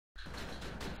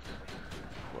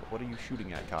What are you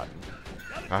shooting at, Cotton?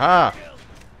 Aha!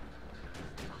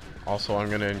 Also, I'm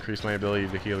gonna increase my ability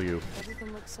to heal you.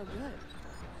 Everything looks so good.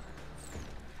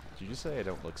 Did you just say I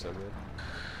don't look so good?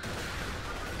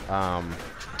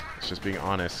 It's just being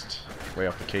honest. Way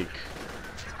off the cake.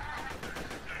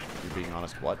 You're being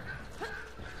honest, what?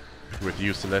 With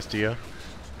you, Celestia.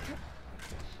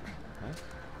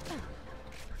 Huh?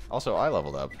 Also, I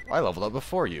leveled up. I leveled up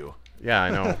before you. Yeah, I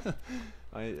know. Yeah.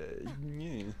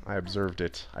 I observed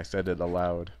it. I said it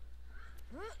aloud.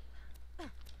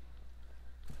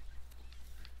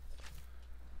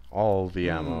 All the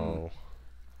ammo.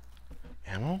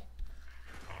 Ammo?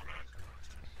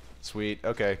 Sweet,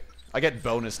 okay. I get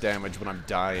bonus damage when I'm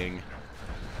dying.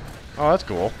 Oh, that's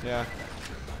cool. Yeah.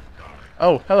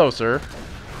 Oh, hello, sir.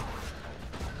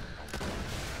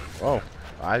 Oh,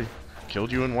 I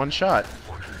killed you in one shot.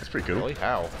 That's pretty cool. Really?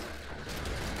 How?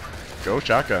 Go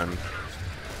shotgun.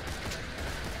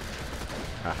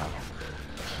 Haha.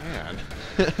 Man.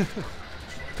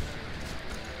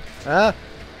 Ah!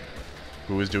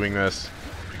 Who is doing this?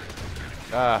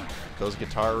 Ah, those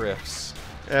guitar riffs.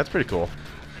 Yeah, that's pretty cool.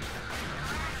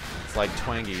 It's like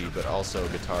twangy, but also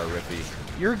guitar riffy.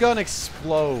 Your gun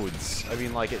explodes. I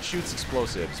mean, like, it shoots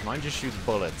explosives. Mine just shoots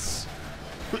bullets.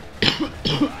 That's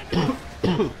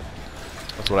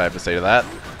what I have to say to that.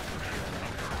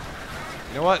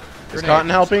 You know what? Is Grenade. Cotton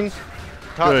helping?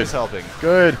 Cotton Good. is helping.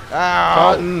 Good. Ow!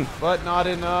 Cotton. But not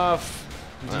enough.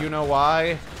 Do you know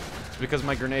why? It's because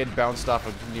my grenade bounced off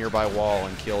a nearby wall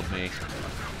and killed me.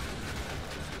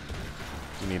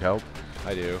 Do you need help?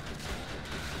 I do.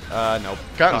 Nope.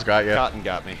 Cotton's got ya. Cotton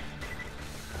got me.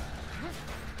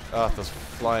 Oh, those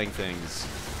flying things.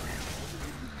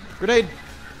 Grenade!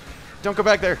 Don't go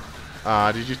back there!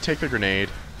 Did you take the grenade?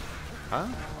 Huh?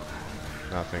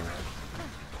 Nothing.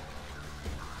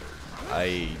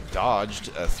 I dodged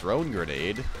a thrown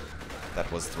grenade that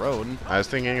was thrown. I was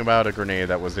thinking about a grenade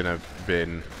that was in a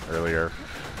bin earlier.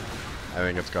 I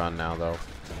think it's gone now, though.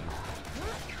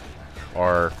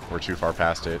 Or we're too far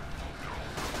past it.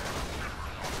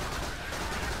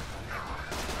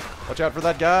 Watch out for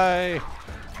that guy!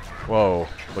 Whoa,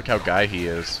 look how guy he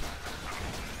is.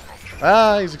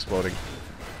 Ah, he's exploding.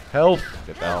 Health!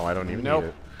 Get that. No, I don't even Nope. need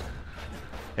it.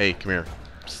 Hey, come here.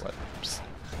 Psst, What? psst.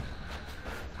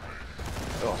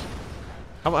 Ugh.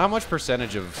 How much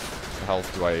percentage of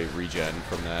health do I regen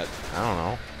from that? I don't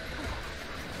know.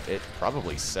 It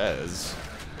probably says.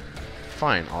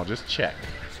 Fine, I'll just check.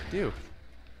 Do.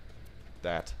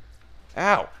 That.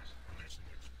 Ow!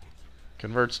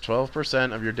 Converts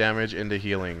 12% of your damage into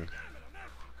healing.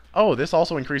 Oh, this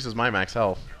also increases my max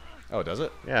health. Oh, does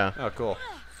it? Yeah. Oh, cool.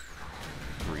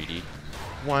 Greedy.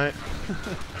 What?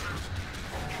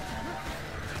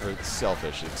 Or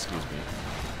selfish, excuse me.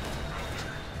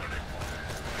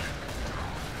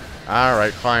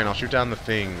 Alright, fine, I'll shoot down the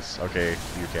things. Okay,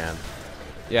 you can.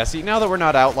 Yeah, see, now that we're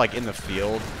not out, like, in the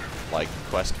field, like,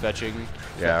 quest fetching.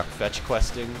 Yeah. Fetch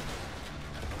questing.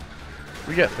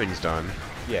 We get things done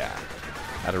Yeah.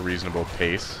 at a reasonable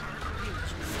pace.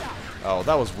 Oh,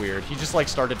 that was weird. He just, like,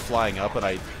 started flying up,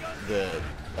 and the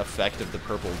effect of the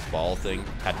purple ball thing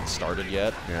hadn't started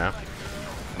yet. Yeah.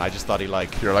 And I just thought he,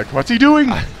 like... You're like, what's he doing?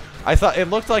 I thought it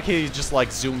looked like he just,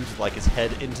 like, zoomed, like, his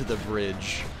head into the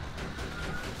bridge.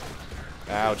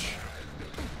 Ouch.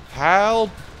 Help!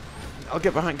 I'll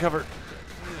get behind cover.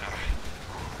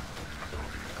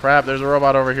 Crap, there's a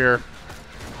robot over here.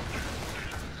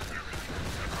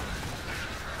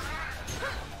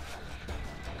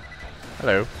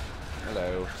 Hello.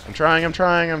 Hello. I'm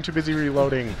trying, I'm too busy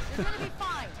reloading.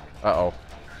 Uh-oh.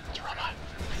 It's a robot.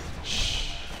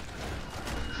 Shh.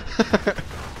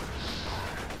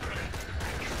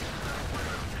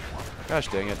 Gosh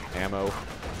dang it. Ammo.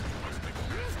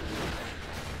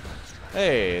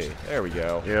 Hey, there we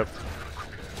go. Yep.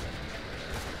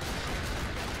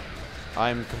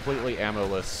 I'm completely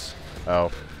ammo-less.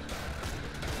 Oh.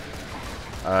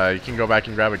 You can go back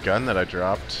and grab a gun that I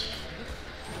dropped.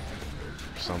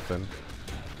 Or something.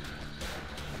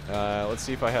 Let's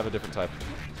see if I have a different type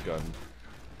of gun.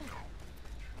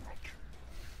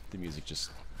 The music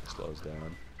just slows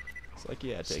down. It's like,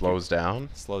 yeah, take Slows down?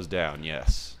 it. Slows down,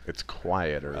 yes. It's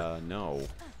quieter. No.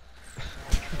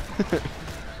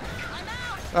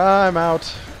 I'm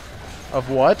out. Of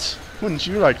what? Wouldn't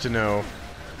you like to know?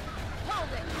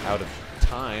 Out of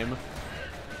time.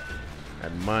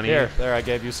 And money. There, I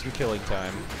gave you some killing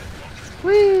time.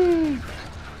 Whee!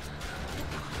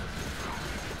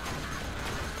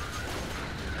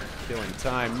 Killing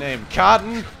time. Name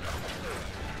Cotton.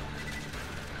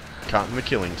 Cotton the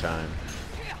killing time.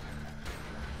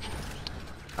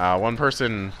 One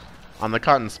person on the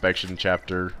Cotton inspection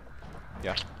chapter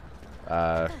Yeah.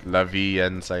 La Vie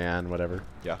and Cyan, whatever.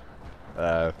 Yeah.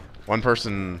 One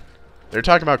person, they're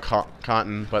talking about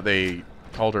cotton, but they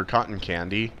called her cotton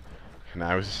candy, and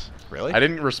I was Really? I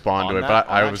didn't respond On to it, that,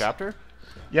 but I on was that chapter?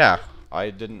 yeah. I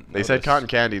didn't. They said notice. cotton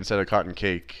candy instead of cotton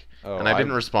cake, Oh, and I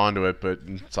didn't respond to it, but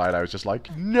inside I was just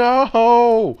like,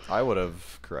 no. I would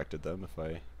have corrected them if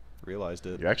I realized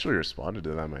it. You actually responded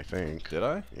to them, I think. Did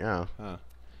I? Yeah. Huh.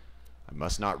 I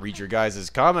must not read your guys'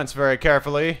 comments very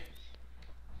carefully.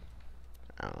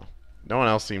 I don't know. No one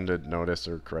else seemed to notice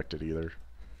or correct it either.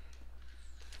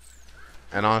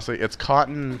 And honestly, it's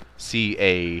cotton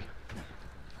CA,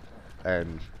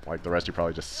 and like the rest you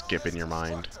probably just skip in your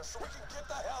mind.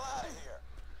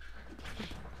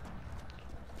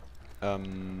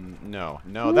 No.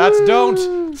 No, that's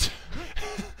don't!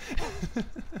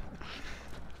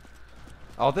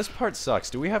 Oh, this part sucks.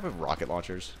 Do we have rocket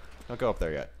launchers? Don't go up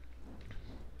there yet.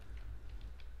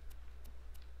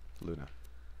 Luna.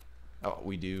 Oh,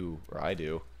 we do. Or I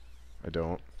do. I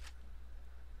don't.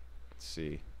 Let's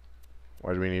see.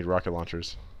 Why do we need rocket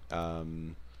launchers?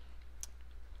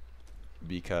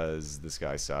 Because this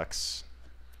guy sucks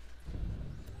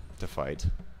to fight.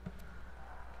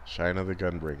 Shrine of the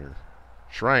Gunbringer.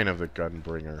 Shrine of the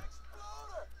Gunbringer.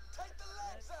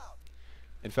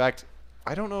 In fact,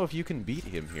 I don't know if you can beat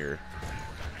him here.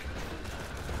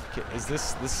 Is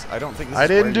this? I don't think this I is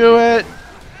where didn't you do beat it!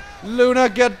 him. Luna,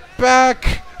 get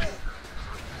back!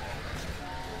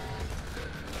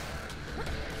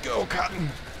 Go, Cotton!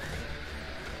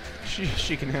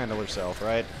 She can handle herself,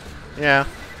 right? Yeah.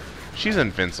 She's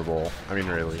invincible. I mean,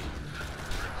 really.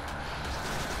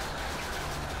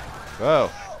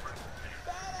 Oh.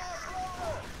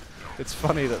 It's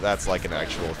funny that that's like an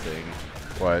actual thing.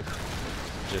 What?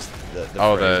 Just the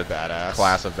Oh, phrase the badass.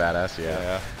 class of badass, yeah.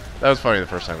 Yeah. That was funny the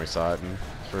first time we saw it in the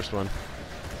first one.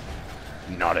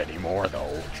 Not anymore,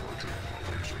 though.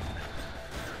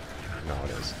 No,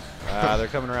 it is. Ah, they're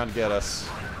coming around to get us.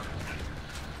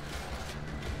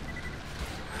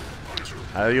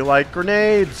 How do you like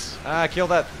grenades? Ah, kill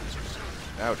that.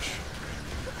 Ouch.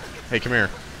 Hey, come here.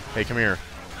 Hey, come here.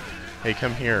 Hey,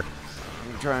 come here.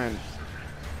 I'm trying.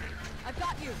 I've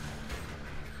got you.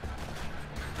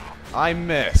 I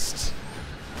missed.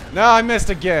 No, I missed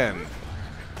again.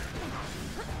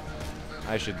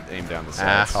 I should aim down the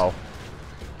sides. Ow.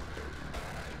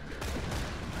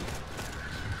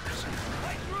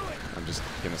 I'm just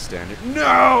gonna stand here.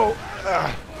 No!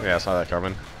 Ugh. Yeah, I saw that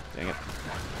coming. Dang it.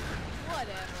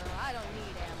 Whatever. I don't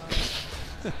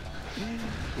need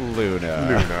ammo. Luna.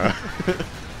 Luna.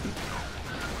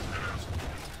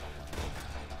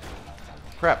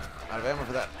 Crap. Out of ammo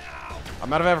for that.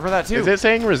 I'm out of ammo for that too. Is it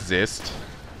saying resist?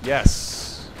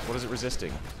 Yes. What is it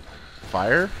resisting?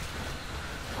 Fire?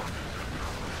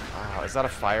 Wow, is that a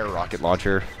fire rocket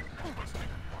launcher?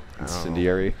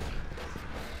 Incendiary.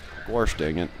 Gosh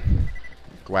dang it.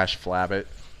 Glash flab it.